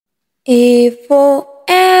A for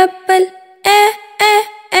apple,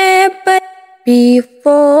 apple. B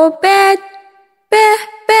for bat,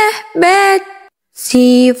 bat.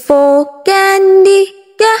 C for candy,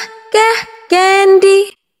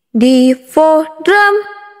 candy. D for drum,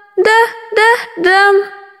 drum.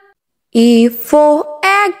 E for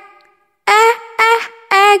egg,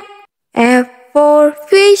 egg. F for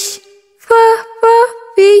fish,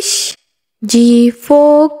 fish. G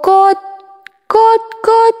for goat,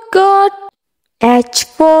 goat. H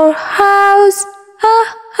for house,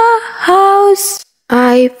 house.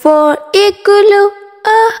 I for igloo,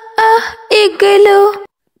 igloo.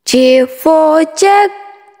 J for jug,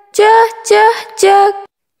 jug.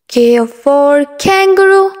 K for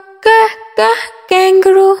kangaroo,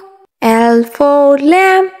 kangaroo. L for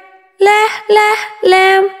lamb,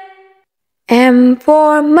 lamb. M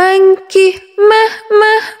for monkey,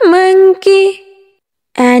 monkey.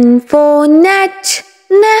 N for nut,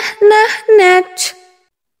 nut.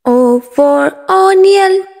 O for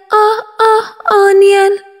onion,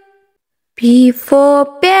 onion. P for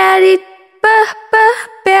parrot,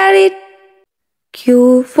 parrot.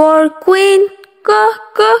 Q for queen,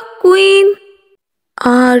 queen.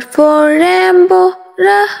 R for rainbow,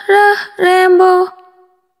 rainbow.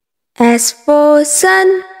 S for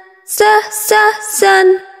sun,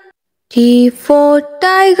 sun. T for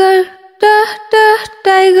tiger,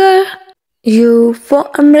 tiger. U for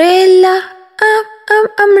umbrella,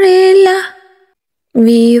 umbrella.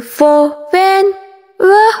 V for van,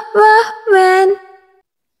 van.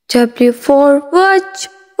 W for watch,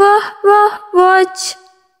 watch.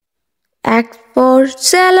 X for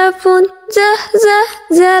xylophone,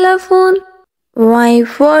 xylophone. Y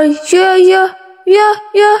for yo.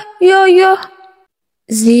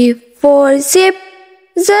 Z for zip,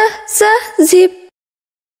 zip.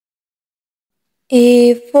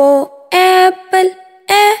 A for apple,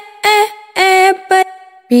 apple.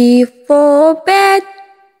 B for bat,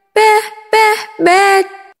 bat.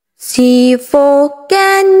 C for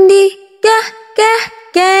candy,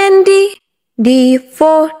 candy. D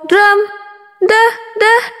for drum,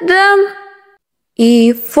 drum.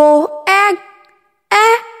 E for egg,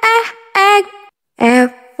 egg.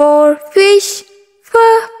 F for fish,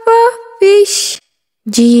 fish.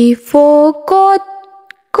 G for goat,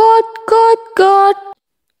 goat.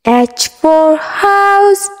 H for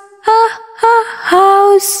house,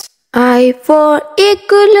 house. I for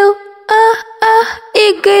igloo,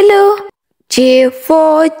 igloo. J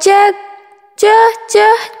for jug,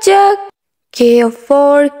 jug. K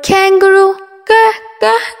for kangaroo,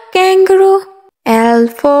 kangaroo. L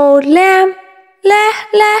for lamb,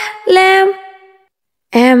 lamb.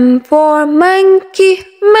 M for monkey,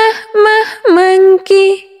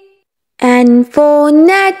 monkey. N for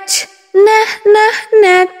nut,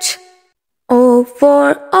 nut. O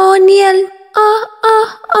for onion,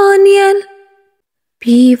 onion.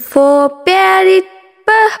 P for parrot,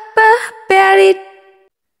 parrot.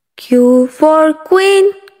 Q for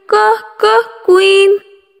queen, queen.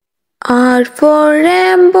 R for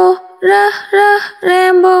rainbow,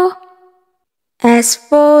 rainbow. S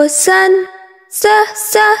for sun,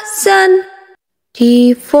 sun.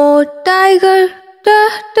 T for tiger,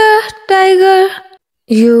 tiger.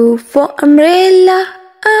 U for umbrella,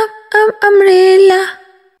 umbrella.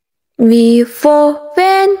 V for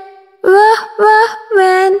van,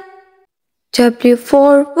 van. W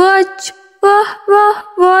for watch,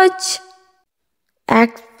 watch.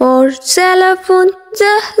 X for xylophone,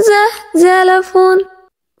 xylophone.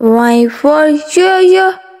 Y for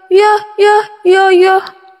yo.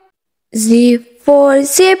 Z for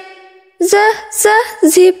zip,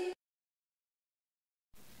 zip.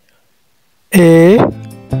 A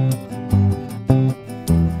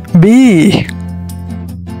B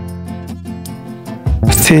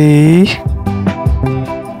C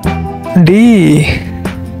D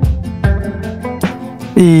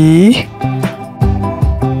E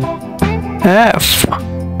F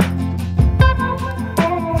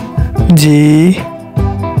G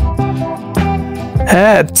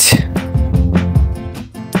H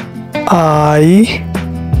I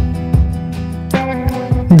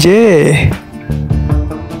J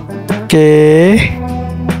K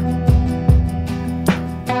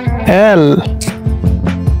L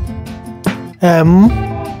M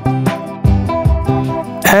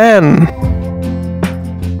N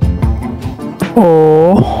O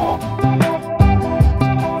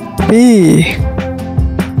P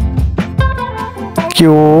Q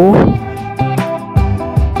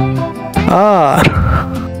R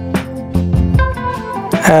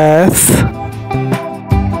S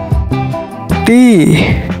T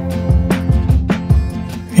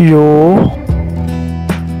U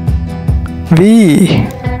V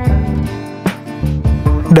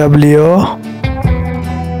W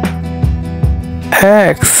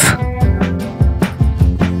X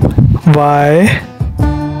Y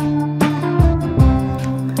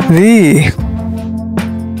Z.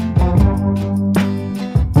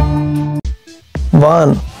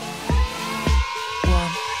 1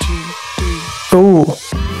 2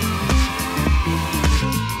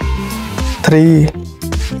 3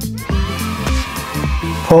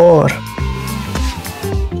 4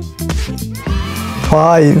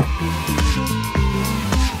 5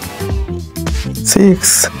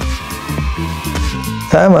 6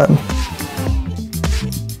 7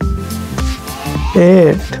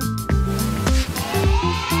 8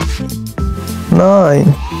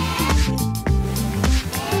 9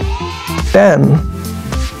 10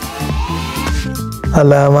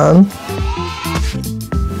 11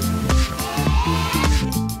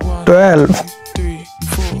 12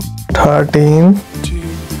 13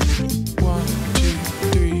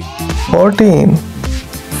 14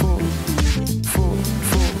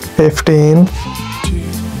 15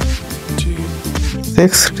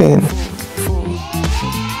 16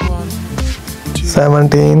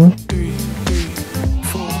 17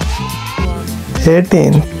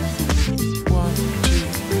 18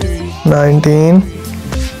 19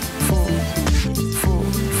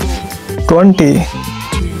 20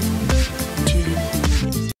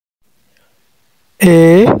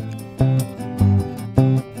 A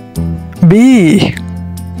B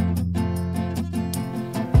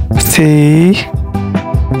C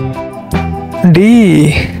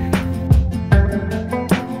D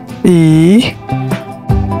E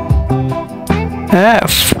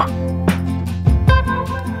F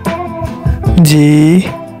G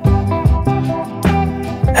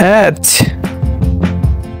H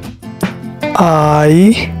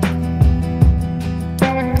I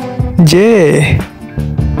J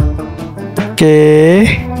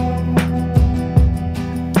K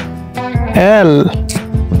L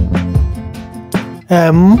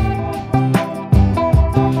M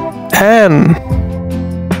N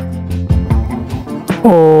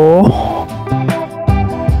O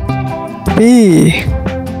P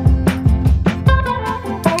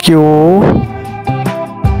Q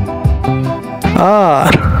R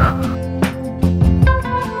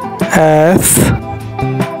S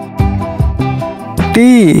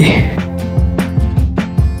T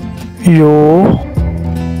U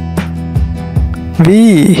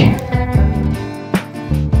V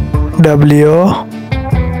W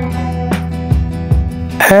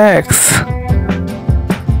X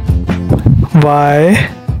Y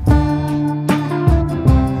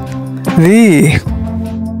Z.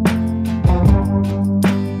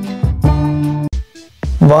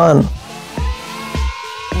 1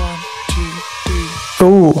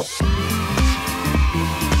 2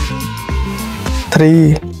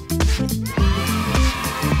 3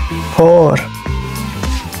 4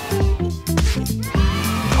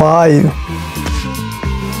 5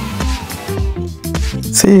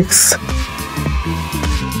 6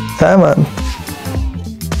 7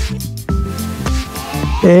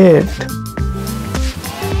 8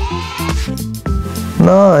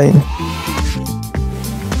 9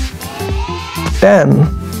 10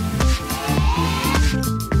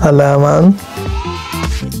 11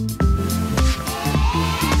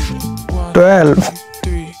 12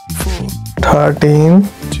 13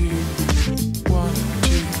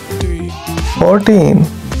 14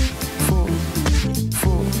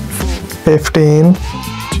 15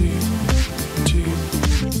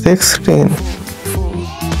 16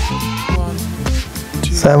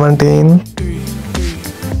 17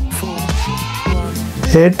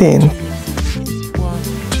 18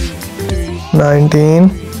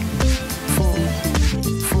 19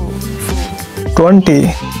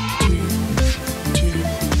 20